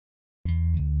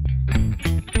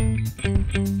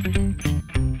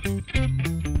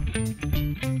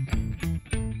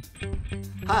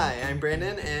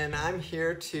Brandon, and I'm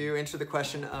here to answer the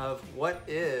question of what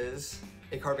is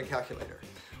a carbon calculator?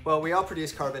 Well, we all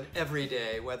produce carbon every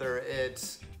day, whether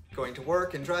it's going to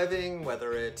work and driving,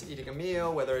 whether it's eating a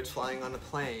meal, whether it's flying on a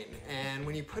plane. And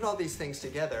when you put all these things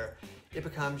together, it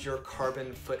becomes your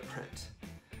carbon footprint.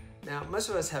 Now, most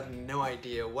of us have no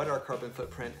idea what our carbon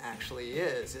footprint actually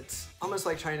is. It's almost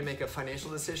like trying to make a financial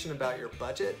decision about your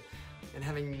budget and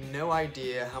having no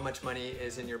idea how much money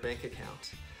is in your bank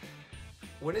account.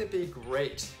 Wouldn't it be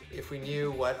great if we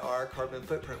knew what our carbon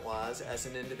footprint was as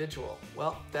an individual?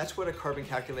 Well, that's what a carbon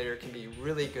calculator can be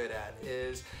really good at,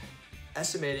 is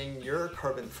estimating your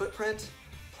carbon footprint,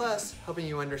 plus helping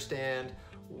you understand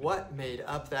what made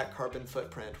up that carbon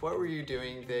footprint. What were you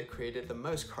doing that created the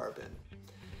most carbon?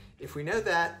 If we know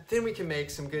that, then we can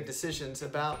make some good decisions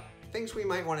about things we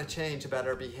might want to change about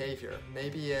our behavior.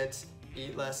 Maybe it's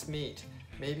eat less meat.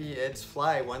 Maybe it's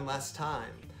fly one less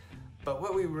time. But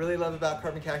what we really love about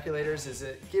carbon calculators is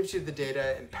it gives you the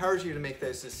data, empowers you to make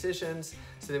those decisions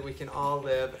so that we can all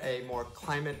live a more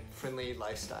climate-friendly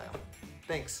lifestyle.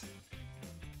 Thanks.